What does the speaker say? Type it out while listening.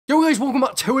Yo guys, welcome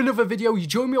back to another video. You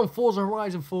join me on Forza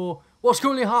Horizon 4. What's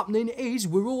currently happening is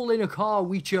we're all in a car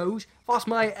we chose. That's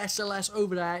my SLS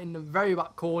over there in the very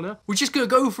back corner. We're just going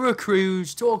to go for a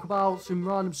cruise, talk about some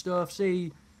random stuff,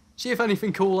 see if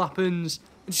anything cool happens.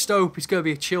 I just hope it's going to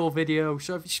be a chill video.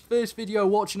 So if it's your first video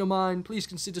watching of mine, please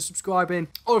consider subscribing.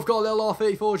 Oh, we've got a little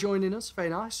R34 joining us. Very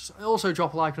nice. Also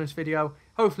drop a like on this video.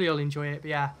 Hopefully you'll enjoy it.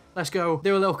 But yeah, let's go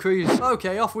do a little cruise.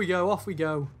 Okay, off we go, off we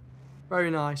go. Very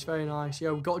nice, very nice.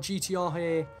 Yeah, we've got a GTR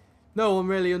here. No one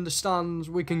really understands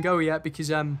we can go yet because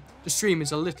the stream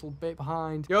is a little bit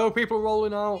behind. Yo, people are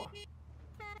rolling out.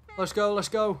 Let's go, let's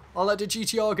go. I'll let the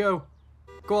GTR go.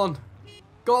 Go on.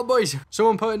 Go on, boys.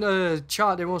 Someone put in a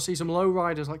chat they want to see some low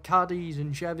riders like Caddies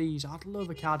and Chevys. I'd love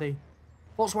a Caddy.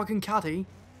 Volkswagen Caddy?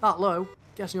 That low?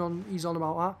 Guessing he's on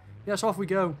about that. Yes, off we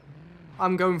go.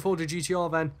 I'm going for the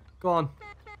GTR then. Go on.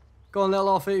 Go on,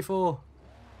 little R34.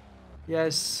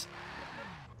 Yes.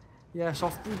 Yes,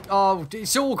 off. Oh,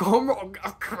 it's all gone wrong.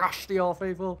 I've crashed the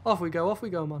R34. Off we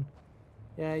go, man.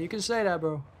 Yeah, you can stay there,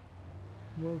 bro.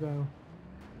 We'll go.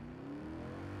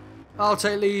 I'll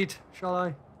take lead, shall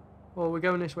I? Oh, we're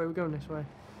going this way, we're going this way.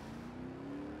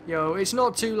 Yo, it's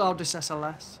not too loud, this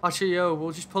SLS. Actually, yo,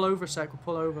 we'll just pull over a sec. We'll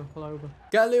pull over, pull over.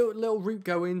 Get a little route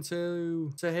going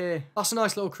to here. That's a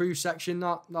nice little cruise section,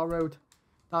 that road.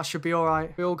 That should be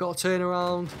alright. We all got to turn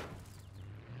around.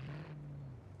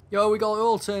 Yo, we got it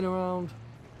all turn around.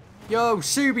 Yo,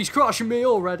 Subi's crashing me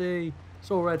already. It's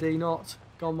already not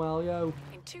gone well, yo.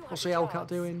 What's the Hellcat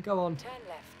doing? Go on.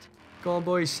 Go on,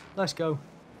 boys. Let's go.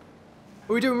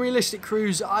 Are we doing realistic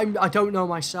cruise? I don't know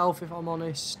myself, if I'm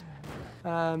honest.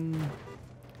 We're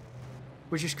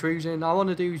just cruising. I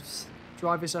want to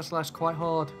drive this SLS quite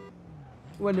hard.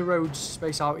 When the roads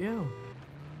space out, yo.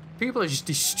 People are just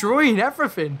destroying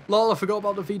everything. Lol, I forgot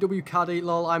about the VW Caddy.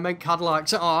 Lol, I meant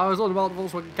Cadillacs. Oh, I was on about the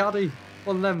Volkswagen Caddy.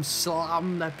 One of them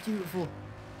slam. They're beautiful.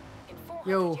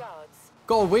 Yo,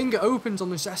 got a wing that opens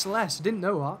on this SLS. I didn't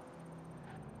know that.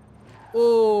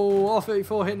 Oh,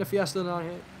 R34 hitting the Fiesta and I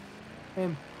hit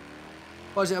him.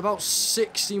 What is it, about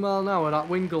 60 mile an hour that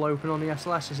wing will open on the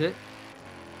SLS, is it?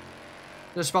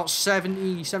 There's about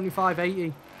 70, 75,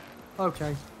 80.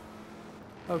 Okay.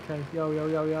 Okay,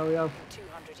 yo.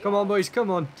 Come on, boys,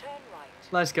 come on. Turn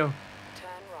right. Let's go.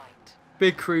 Turn right.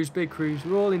 Big cruise, big cruise.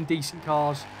 We're all in decent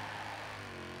cars.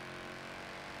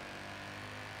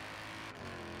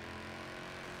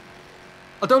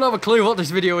 I don't have a clue what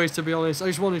this video is, to be honest. I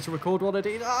just wanted to record what I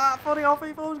did. Funny off,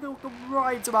 it was going to come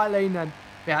right to my lane then.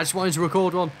 Yeah, I just wanted to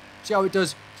record one. See how it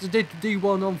does. I did do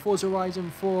one on Forza Horizon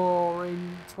 4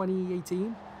 in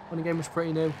 2018 when the game was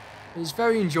pretty new. It was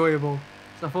very enjoyable.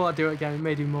 So I thought I'd do it again.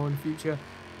 Maybe more in the future.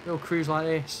 Little cruise like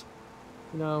this,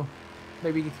 you know,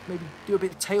 maybe do a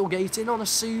bit of tailgating on a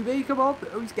Subi. Come on,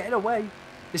 oh, he's getting away.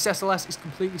 This SLS is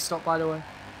completely stopped, by the way.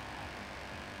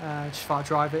 Just thought I'd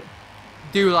drive it.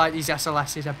 Do like these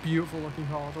SLSs, they're beautiful looking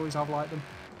cars. Always have liked them.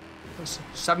 That's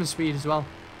 7-speed as well.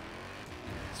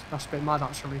 That's a bit mad,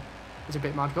 actually. It's a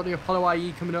bit mad. Got the Apollo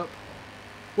IE coming up.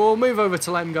 We'll move over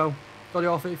to let him go. Got the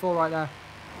R34 right there.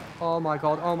 Oh my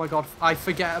god, I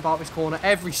forget about this corner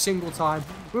every single time.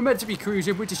 We're meant to be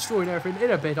cruising, we're destroying everything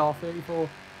in a bit R34.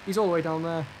 He's all the way down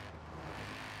there.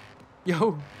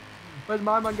 Yo, where's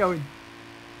my man going?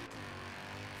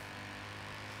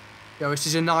 Yo, this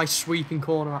is a nice sweeping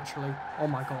corner actually. Oh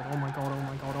my god.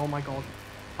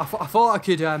 I thought I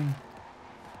could, I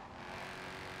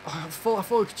thought I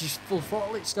could just full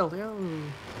throttle it still. Yo,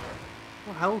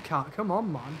 what Hellcat, come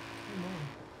on man, come on.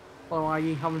 Oh, are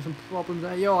you having some problems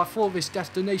there? Yo, I thought this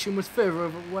destination was further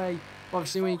away.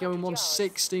 Obviously, when you're going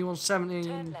 160, 170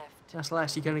 in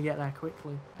SLS, you're going to get there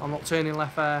quickly. I'm not turning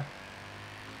left there.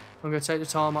 I'm going to take the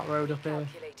tarmac road up here,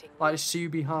 like the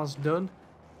Subi has done.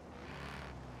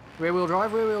 Rear-wheel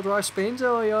drive spins.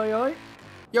 Oi, oi, oi.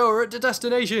 Yo, we're at the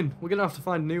destination. We're going to have to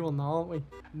find a new one now, aren't we?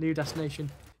 New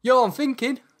destination. Yo, I'm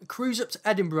thinking a cruise up to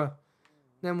Edinburgh.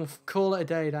 Then we'll call it a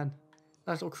day then.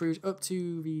 Nice little cruise up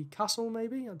to the castle,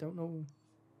 maybe? I don't know.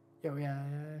 Yo, yeah.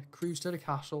 Cruise to the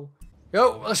castle.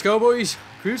 Yo, let's go, boys.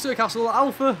 Cruise to the castle.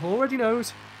 Alpha already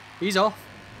knows. He's off.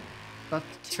 That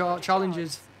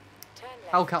challenges.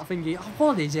 Hellcat thingy. Oh,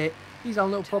 what is it? He's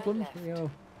having little problems. Yo.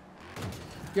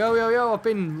 I've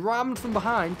been rammed from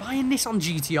behind. Buying this on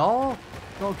GTR.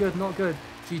 Not good, not good.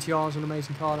 GTR's an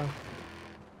amazing car,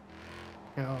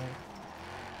 though.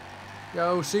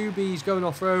 Yo, Subi's going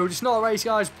off-road. It's not a race,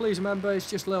 guys. Please remember, it's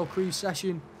just a little cruise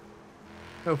session.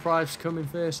 No prize coming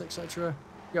first, etc.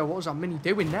 Yo, what was that Mini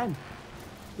doing then?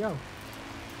 Yo,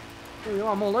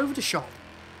 I'm all over the shop.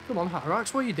 Come on,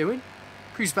 Hyrax, what are you doing?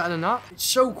 Cruise better than that. It's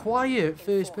so quiet,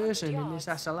 first person in this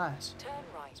SLS.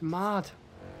 It's mad.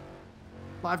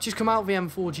 But I've just come out of the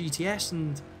M4 GTS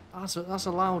and that's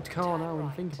a loud car now when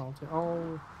you think about it.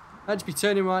 Oh, I had to be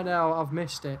turning right now. I've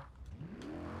missed it.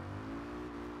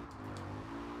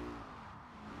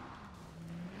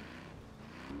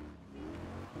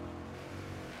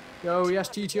 Yo, yes,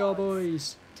 GTR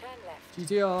boys.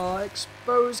 GTR,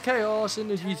 expose chaos in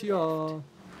the GTR.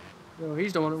 Yo,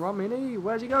 he's the one that ran me, isn't he?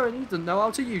 Where's he going? He doesn't know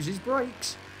how to use his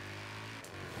brakes.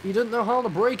 He doesn't know how the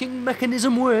braking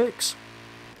mechanism works.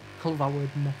 I love that word,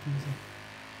 mechanism.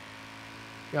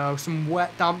 Yo, some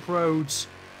wet, damp roads.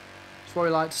 That's what we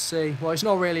like to see. Well, it's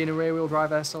not really in a rear-wheel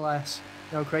drive SLS.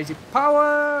 No crazy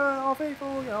power! Off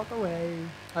people, get out the way.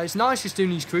 It's nice just doing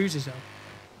these cruises, though.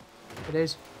 It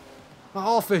is.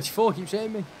 Oh, 34 keeps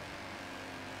hitting me.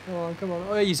 Come on, come on.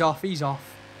 Oh, he's off, he's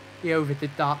off. He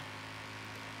overdid that.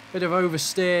 Bit of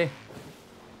oversteer.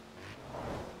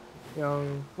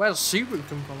 Yo, where's Subaru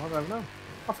come from? I don't know.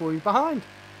 I thought he was behind.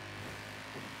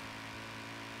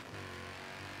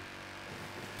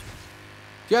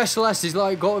 The SLS is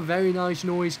like got a very nice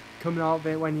noise coming out of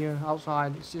it when you're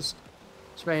outside. It's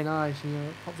very nice, you know.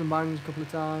 Pops and bangs a couple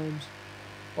of times.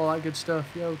 All that good stuff.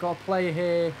 Yo, got a player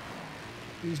here.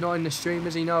 He's not in the stream,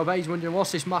 as he know, but he's wondering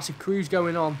what's this massive cruise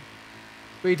going on.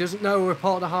 But he doesn't know we're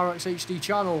part of the Hyrax HD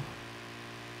channel.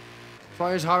 So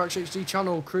here's Hyrax HD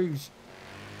channel cruise.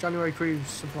 January cruise,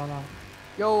 something like that.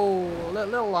 Yo,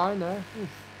 little line there. Oof.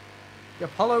 Your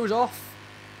polo's off.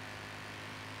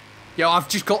 Yo, I've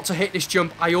just got to hit this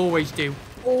jump. I always do.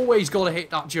 Always got to hit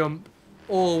that jump.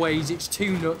 Always. It's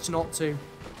too nuts not to.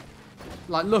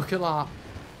 Like, look at that.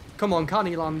 Come on, can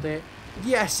he land it?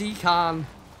 Yes, he can.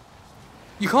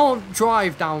 You can't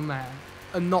drive down there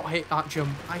and not hit that jump.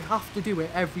 I have to do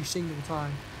it every single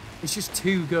time. It's just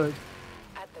too good.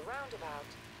 At the roundabout,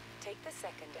 take the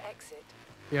second exit.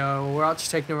 Yo, we're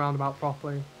actually taking a roundabout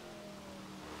properly.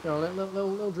 Yo,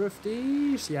 little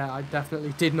drifties. Yeah, I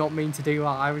definitely did not mean to do that.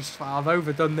 I was just like, I've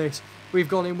overdone this. We've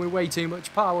gone in with way too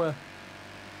much power.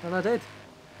 And I did.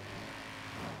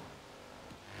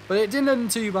 But it didn't end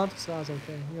too bad, so that's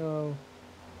okay. Yo.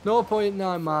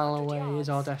 0.9 mile away is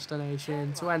our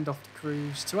destination to end off the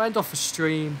cruise, to end off the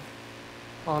stream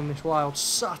on this wild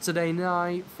Saturday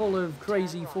night full of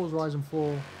crazy Forza Horizon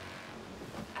 4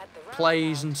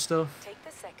 plays and stuff.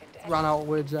 Ran out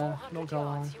with, not gonna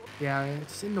lie. Yeah,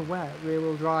 it's in the wet, rear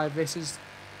wheel drive. This is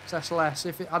SLS.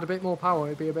 If it had a bit more power,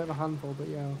 it'd be a bit of a handful, but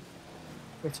yeah,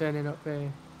 we're turning up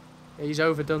here. Yeah, he's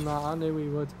overdone that, I knew he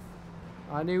would.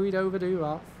 I knew he'd overdo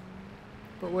that.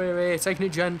 But we're here, taking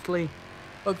it gently.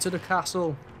 Up to the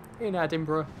castle in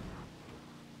Edinburgh.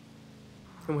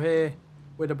 From here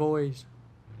with the boys.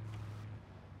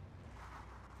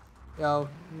 Yo,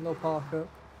 little park up.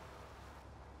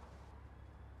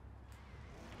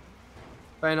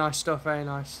 Very nice stuff, very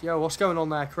nice. Yo, what's going on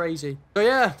there? Crazy. So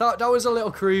yeah, that was a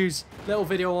little cruise. Little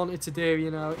video I wanted to do,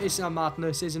 you know. It's a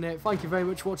madness, isn't it? Thank you very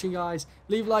much for watching, guys.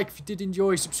 Leave a like if you did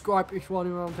enjoy. Subscribe if you're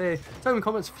around here. Tell me in the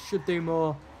comments if you should do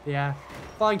more. Yeah.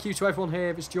 Thank you to everyone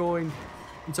here that's joined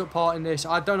and took part in this.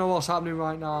 I don't know what's happening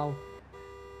right now.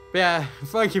 But yeah,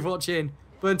 thank you for watching.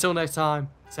 But until next time,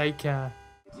 take care.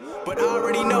 But I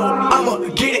already know I'ma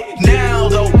get it now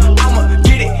though. I'ma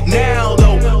get it now though.